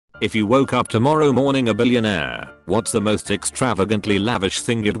If you woke up tomorrow morning a billionaire, what's the most extravagantly lavish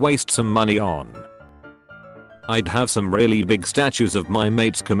thing you'd waste some money on? I'd have some really big statues of my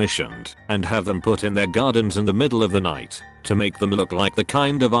mates commissioned and have them put in their gardens in the middle of the night to make them look like the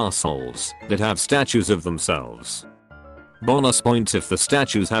kind of assholes that have statues of themselves. Bonus points if the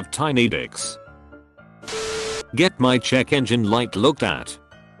statues have tiny dicks. Get my check engine light looked at.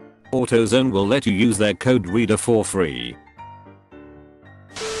 AutoZone will let you use their code reader for free.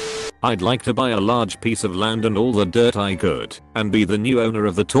 I'd like to buy a large piece of land and all the dirt I could and be the new owner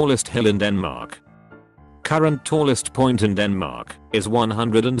of the tallest hill in Denmark. Current tallest point in Denmark is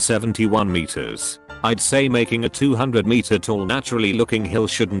 171 meters. I'd say making a 200 meter tall naturally looking hill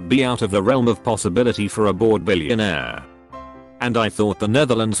shouldn't be out of the realm of possibility for a bored billionaire. And I thought the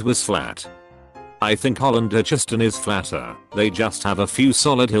Netherlands was flat. I think Holland Liechtenstein is flatter, they just have a few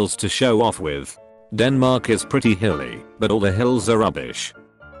solid hills to show off with. Denmark is pretty hilly, but all the hills are rubbish.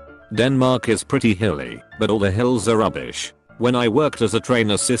 Denmark is pretty hilly, but all the hills are rubbish. When I worked as a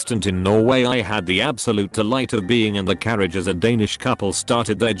train assistant in Norway, I had the absolute delight of being in the carriage as a Danish couple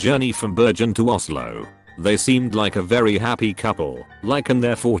started their journey from Bergen to Oslo. They seemed like a very happy couple, like in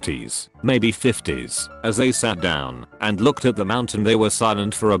their 40s, maybe 50s, as they sat down and looked at the mountain. They were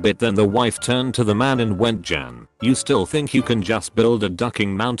silent for a bit, then the wife turned to the man and went, "Jan, you still think you can just build a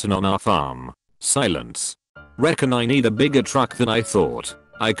ducking mountain on our farm?" Silence. Reckon I need a bigger truck than I thought.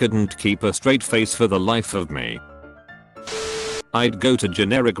 I couldn't keep a straight face for the life of me. I'd go to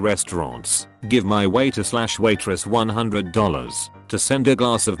generic restaurants, give my waiter/waitress $100 to send a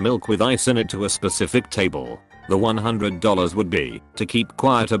glass of milk with ice in it to a specific table. The $100 would be to keep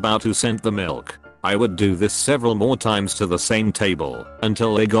quiet about who sent the milk. I would do this several more times to the same table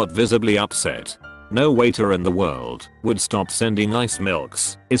until they got visibly upset. No waiter in the world would stop sending ice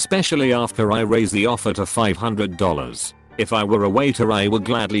milks, especially after I raised the offer to $500. If I were a waiter, I would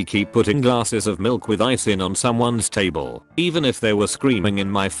gladly keep putting glasses of milk with ice in on someone's table, even if they were screaming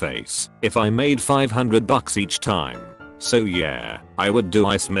in my face, if I made $500 each time. So yeah, I would do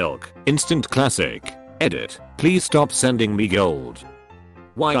ice milk. Instant classic. Edit. Please stop sending me gold.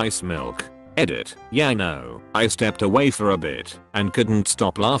 Why ice milk? Edit. Yeah, no. I stepped away for a bit and couldn't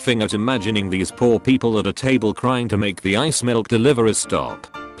stop laughing at imagining these poor people at a table crying to make the ice milk delivery stop,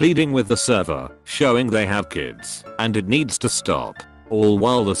 pleading with the server, showing they have kids and it needs to stop, all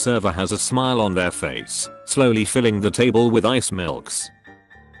while the server has a smile on their face, slowly filling the table with ice milks.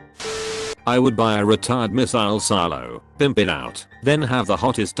 I would buy a retired missile silo, pimp it out, then have the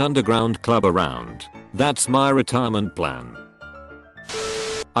hottest underground club around. That's my retirement plan.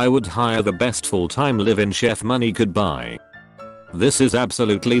 I would hire the best full-time live-in chef money could buy. This is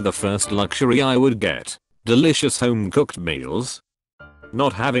absolutely the first luxury I would get. Delicious home-cooked meals.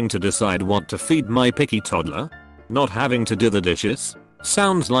 Not having to decide what to feed my picky toddler. Not having to do the dishes.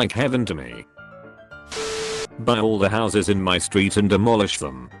 Sounds like heaven to me. Buy all the houses in my street and demolish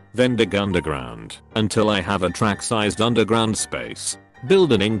them. Then dig underground until I have a track-sized underground space.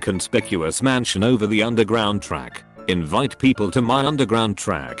 Build an inconspicuous mansion over the underground track. Invite people to my underground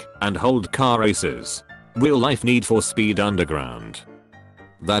track and hold car races. Real life Need for Speed Underground.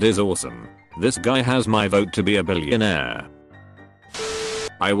 That is awesome. This guy has my vote to be a billionaire.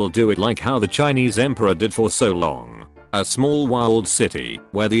 I will do it like how the Chinese emperor did for so long. A small walled city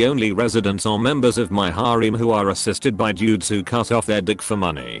where the only residents are members of my harem who are assisted by dudes who cut off their dick for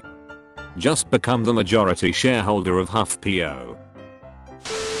money. Just become the majority shareholder of HuffPo.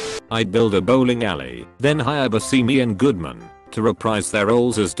 I'd build a bowling alley, then hire Buscemi and Goodman to reprise their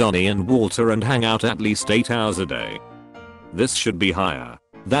roles as Donnie and Walter and hang out at least 8 hours a day. This should be higher.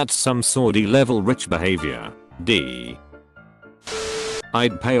 That's some Saudi level rich behavior. D.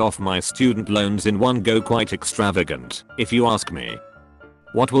 I'd pay off my student loans in one go, quite extravagant, if you ask me.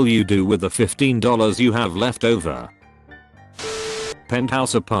 What will you do with the $15 you have left over?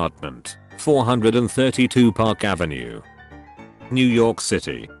 Penthouse apartment, 432 Park Avenue, New York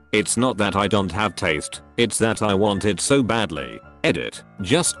City. It's not that I don't have taste, it's that I want it so badly. Edit.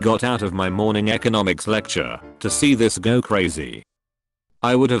 Just got out of my morning economics lecture to see this go crazy.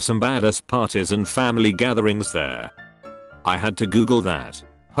 I would have some badass parties and family gatherings there. I had to Google that.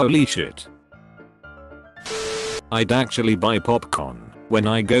 Holy shit. I'd actually buy popcorn when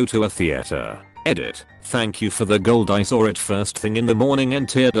I go to a theater. Edit. Thank you for the gold. I saw it first thing in the morning and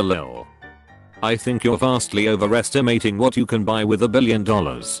teared a lil. I think you're vastly overestimating what you can buy with $1 billion.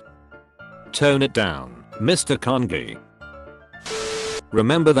 Tone it down, Mr. Kangi.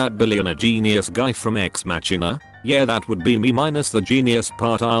 Remember that billionaire genius guy from Ex Machina? Yeah, that would be me minus the genius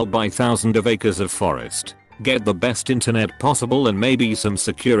part. I'll buy thousands of acres of forest. Get the best internet possible and maybe some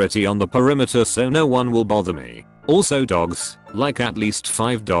security on the perimeter so no one will bother me. Also dogs, like at least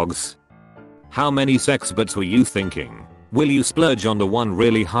 5 dogs. How many sex bets were you thinking? Will you splurge on the one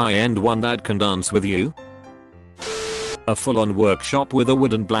really high-end one that can dance with you? A full-on workshop with a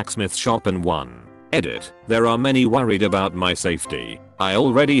wooden blacksmith shop and one. Edit. There are many worried about my safety. I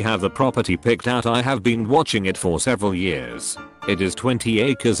already have the property picked out. I have been watching it for several years. It is 20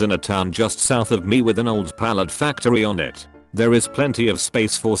 acres in a town just south of me with an old pallet factory on it. There is plenty of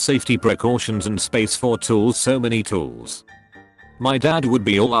space for safety precautions and space for tools, so many tools. My dad would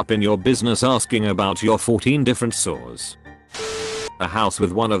be all up in your business asking about your 14 different saws. A house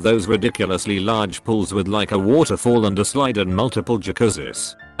with one of those ridiculously large pools with like a waterfall and a slide and multiple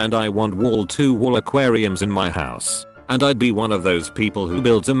jacuzzis. And I want wall-to-wall aquariums in my house. And I'd be one of those people who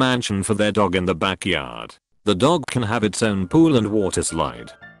builds a mansion for their dog in the backyard. The dog can have its own pool and water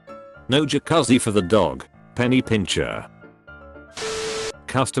slide. No jacuzzi for the dog. Penny pincher.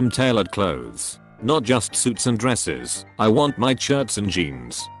 Custom tailored clothes. Not just suits and dresses. I want my shirts and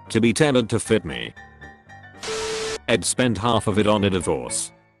jeans to be tailored to fit me. Ed spent half of it on a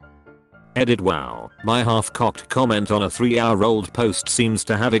divorce. Edit. Wow, my half-cocked comment on a 3-hour-old post seems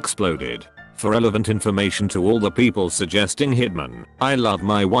to have exploded. For relevant information to all the people suggesting Hitman, I love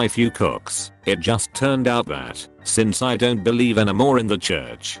my wife who cooks. It just turned out that, since I don't believe anymore in the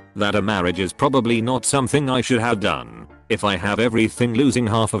church, that a marriage is probably not something I should have done. If I have everything, losing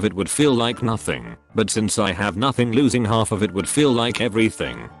half of it would feel like nothing. But since I have nothing, losing half of it would feel like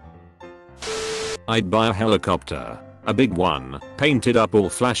everything. I'd buy a helicopter. A big one, painted up all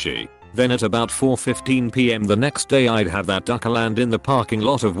flashy. Then at about 4:15 PM the next day I'd have that duck land in the parking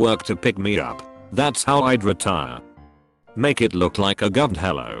lot of work to pick me up. That's how I'd retire. Make it look like a governed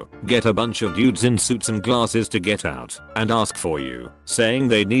hello. Get a bunch of dudes in suits and glasses to get out and ask for you, saying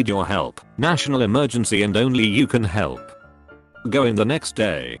they need your help. National emergency and only you can help. Go in the next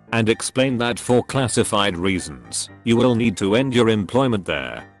day and explain that for classified reasons, you will need to end your employment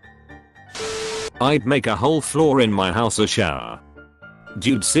there. I'd make a whole floor in my house a shower.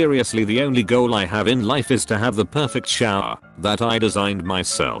 Dude, seriously, the only goal I have in life is to have the perfect shower that I designed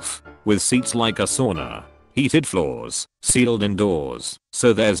myself, with seats like a sauna, heated floors, sealed indoors,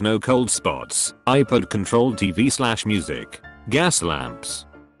 so there's no cold spots, iPod controlled TV/music, gas lamps.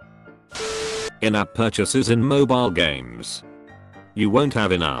 In-app purchases in mobile games. You won't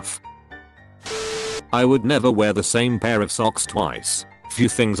have enough. I would never wear the same pair of socks twice. Few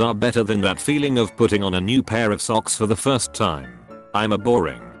things are better than that feeling of putting on a new pair of socks for the first time. I'm a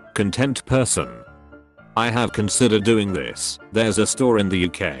boring, content person. I have considered doing this. There's a store in the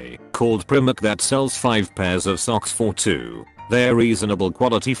UK called Primark that sells 5 pairs of socks for $2. They're reasonable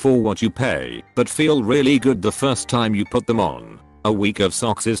quality for what you pay, but feel really good the first time you put them on. A week of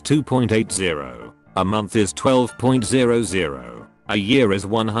socks is 2.80. A month is 12.00. A year is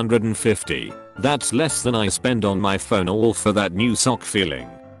 150. That's less than I spend on my phone, all for that new sock feeling.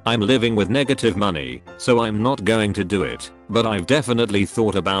 I'm living with negative money, so I'm not going to do it, but I've definitely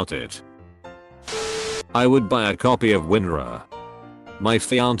thought about it. I would buy a copy of WinRAR. My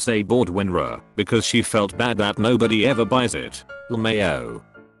fiance bought WinRAR because she felt bad that nobody ever buys it. LMAO.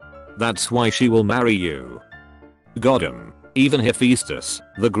 That's why she will marry you. Got him. Even Hephaestus,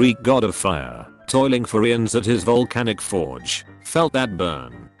 the Greek god of fire, toiling for eons at his volcanic forge, felt that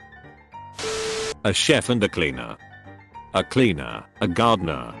burn. A chef and a cleaner. A cleaner, a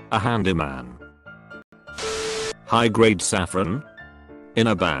gardener, a handyman. High-grade saffron? In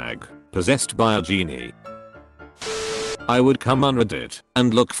a bag, possessed by a genie. I would come on Reddit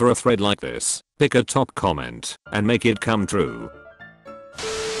and look for a thread like this, pick a top comment, and make it come true.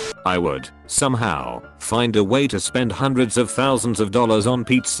 I would, somehow, find a way to spend hundreds of thousands of dollars on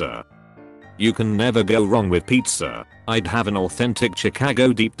pizza. You can never go wrong with pizza. I'd have an authentic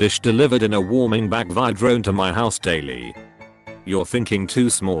Chicago deep dish delivered in a warming back via drone to my house daily. You're thinking too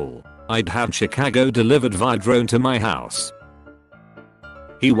small. I'd have Chicago delivered via drone to my house.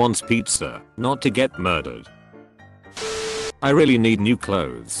 He wants pizza, not to get murdered. I really need new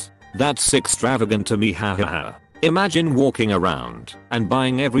clothes. That's extravagant to me, hahaha. Imagine walking around and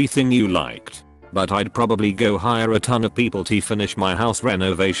buying everything you liked. But I'd probably go hire a ton of people to finish my house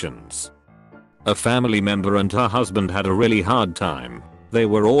renovations. A family member and her husband had a really hard time. They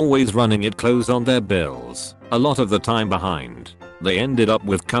were always running it close on their bills, a lot of the time behind. They ended up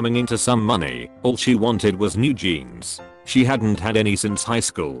with coming into some money. All she wanted was new jeans. She hadn't had any since high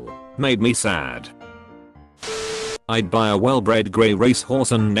school. Made me sad. I'd buy a well-bred grey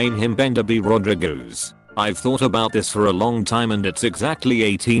racehorse and name him Bender B. Rodriguez. I've thought about this for a long time and it's exactly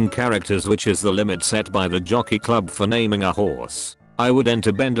 18 characters, which is the limit set by the Jockey Club for naming a horse. I would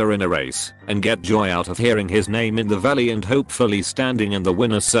enter Bender in a race and get joy out of hearing his name in the valley and hopefully standing in the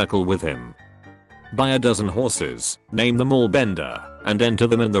winner's circle with him. Buy a dozen horses, name them all Bender, and enter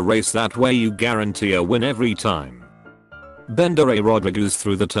them in the race. That way you guarantee a win every time. Bender A. Rodriguez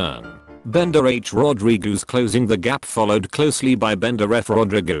through the turn. Bender H. Rodriguez closing the gap, followed closely by Bender F.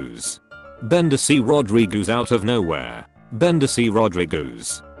 Rodriguez. Bender C. Rodriguez out of nowhere. Bender C.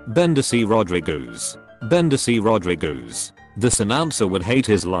 Rodriguez. Bender C. Rodriguez. Bender C. Rodriguez. This announcer would hate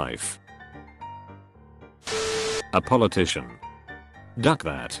his life. A politician. Duck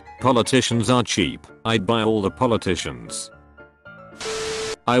that. Politicians are cheap. I'd buy all the politicians.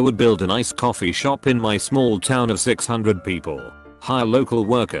 I would build a nice coffee shop in my small town of 600 people. Hire local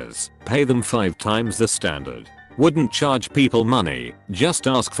workers, pay them 5 times the standard. Wouldn't charge people money, just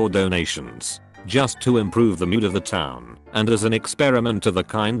ask for donations. Just to improve the mood of the town, and as an experiment to the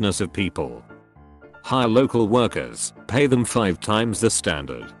kindness of people. Hire local workers, pay them 5 times the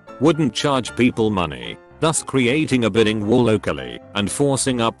standard. Wouldn't charge people money, thus creating a bidding war locally and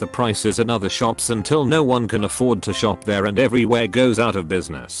forcing up the prices in other shops until no one can afford to shop there and everywhere goes out of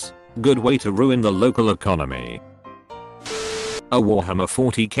business. Good way to ruin the local economy. A Warhammer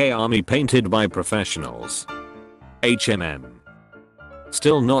 40k army painted by professionals.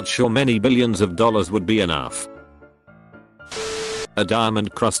 Still not sure many billions of dollars would be enough. A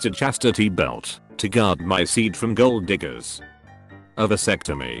diamond crusted chastity belt to guard my seed from gold diggers. A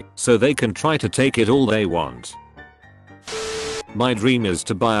vasectomy so they can try to take it all they want. My dream is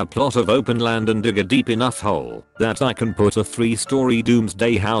to buy a plot of open land and dig a deep enough hole that I can put a 3-story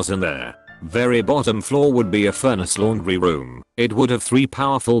doomsday house in there. Very bottom floor would be a furnace laundry room. It would have 3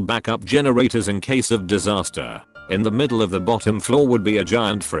 powerful backup generators in case of disaster. In the middle of the bottom floor would be a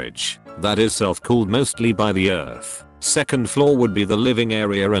giant fridge that is self-cooled mostly by the earth. Second floor would be the living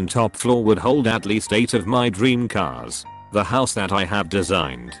area and top floor would hold at least 8 of my dream cars. The house that I have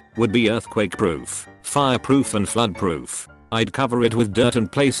designed would be earthquake proof, fireproof and flood proof. I'd cover it with dirt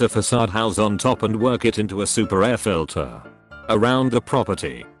and place a facade house on top and work it into a super air filter. Around the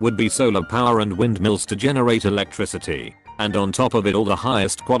property would be solar power and windmills to generate electricity. And on top of it all the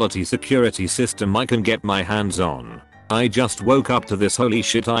highest quality security system I can get my hands on. I just woke up to this, holy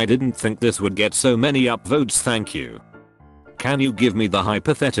shit, I didn't think this would get so many upvotes, thank you. Can you give me the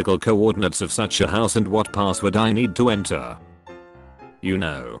hypothetical coordinates of such a house and what password I need to enter? You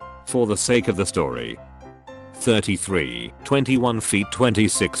know, for the sake of the story. 33, 21 feet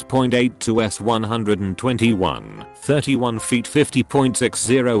 26.82 s 121, 31 feet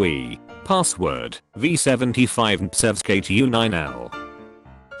 50.60 e. Password, V75 Psevskatu9L.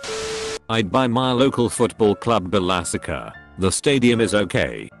 I'd buy my local football club Belasica. The stadium is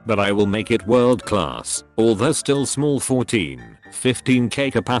okay, but I will make it world class, although still small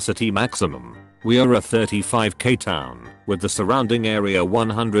 15k capacity maximum. We are a 35k town, with the surrounding area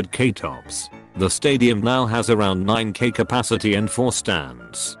 100k tops. The stadium now has around 9k capacity and 4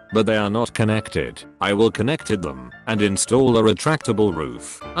 stands, but they are not connected. I will connect them and install a retractable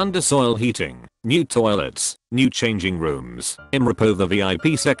roof, undersoil heating, new toilets, new changing rooms, imrepo the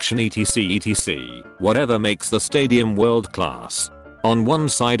VIP section etc. Whatever makes the stadium world class. On one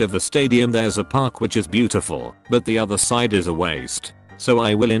side of the stadium there's a park which is beautiful, but the other side is a waste. So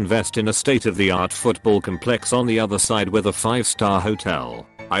I will invest in a state-of-the-art football complex on the other side with a 5-star hotel.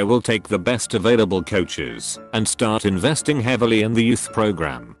 I will take the best available coaches and start investing heavily in the youth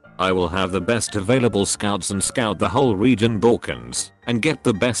program. I will have the best available scouts and scout the whole region Balkans and get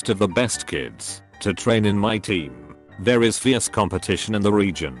the best of the best kids to train in my team. There is fierce competition in the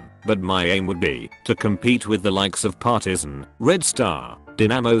region, but my aim would be to compete with the likes of Partizan, Red Star,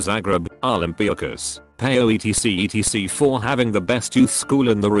 Dinamo Zagreb, Olympiacos, PAO etc for having the best youth school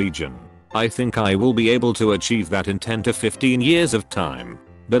in the region. I think I will be able to achieve that in 10 to 15 years of time.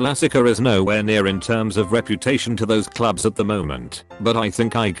 Belasica is nowhere near in terms of reputation to those clubs at the moment, but I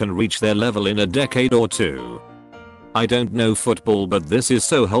think I can reach their level in a decade or 2. I don't know football, but this is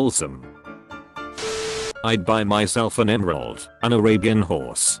so wholesome. I'd buy myself an emerald, an Arabian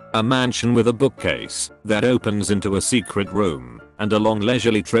horse, a mansion with a bookcase that opens into a secret room, and a long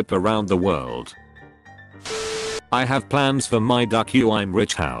leisurely trip around the world. I have plans for my I'm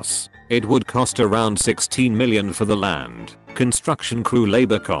rich house. It would cost around 16 million for the land, construction crew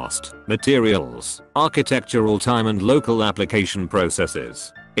labor cost, materials, architectural time and local application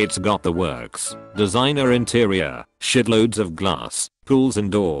processes. It's got the works, designer interior, shitloads of glass, pools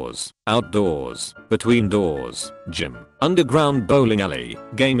indoors, outdoors, between doors, gym, underground bowling alley,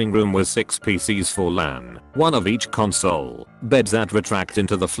 gaming room with 6 PCs for LAN, 1 of each console, beds that retract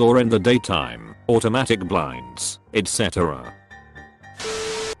into the floor in the daytime, automatic blinds, etc.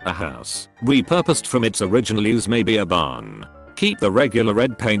 A house, repurposed from its original use, maybe a barn. Keep the regular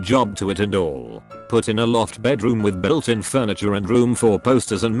red paint job to it and all. Put in a loft bedroom with built-in furniture and room for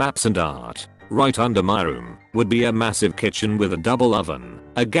posters and maps and art. Right under my room would be a massive kitchen with a double oven,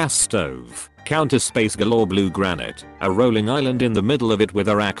 a gas stove, counter space galore blue granite, a rolling island in the middle of it with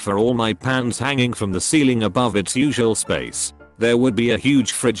a rack for all my pans hanging from the ceiling above its usual space. There would be a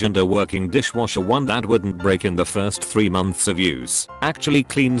huge fridge and a working dishwasher, one that wouldn't break in the first 3 months of use, actually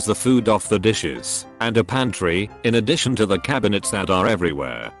cleans the food off the dishes, and a pantry, in addition to the cabinets that are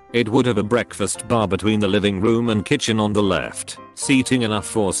everywhere. It would have a breakfast bar between the living room and kitchen on the left, seating enough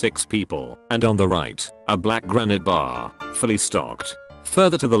for 6 people, and on the right, a black granite bar, fully stocked.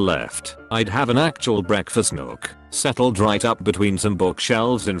 Further to the left, I'd have an actual breakfast nook, settled right up between some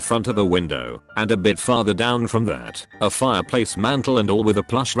bookshelves in front of a window, and a bit farther down from that, a fireplace mantle and all with a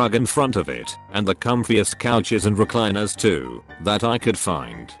plush rug in front of it, and the comfiest couches and recliners too, that I could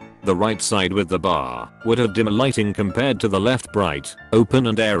find. The right side with the bar would have dimmer lighting compared to the left, bright, open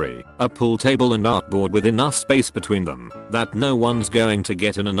and airy, a pool table and artboard with enough space between them that no one's going to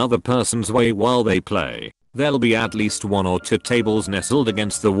get in another person's way while they play. There'll be at least 1 or 2 tables nestled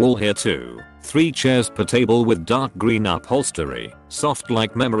against the wall here too. 3 chairs per table with dark green upholstery, soft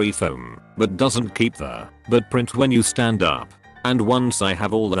like memory foam, but doesn't keep the but print when you stand up. And once I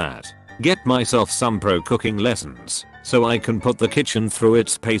have all that, get myself some pro cooking lessons so I can put the kitchen through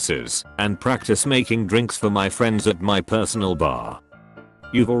its paces and practice making drinks for my friends at my personal bar.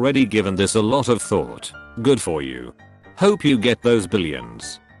 You've already given this a lot of thought. Good for you. Hope you get those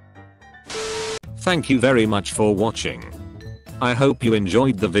billions. Thank you very much for watching. I hope you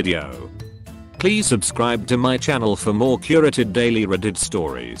enjoyed the video. Please subscribe to my channel for more curated daily Reddit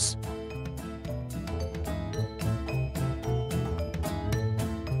stories.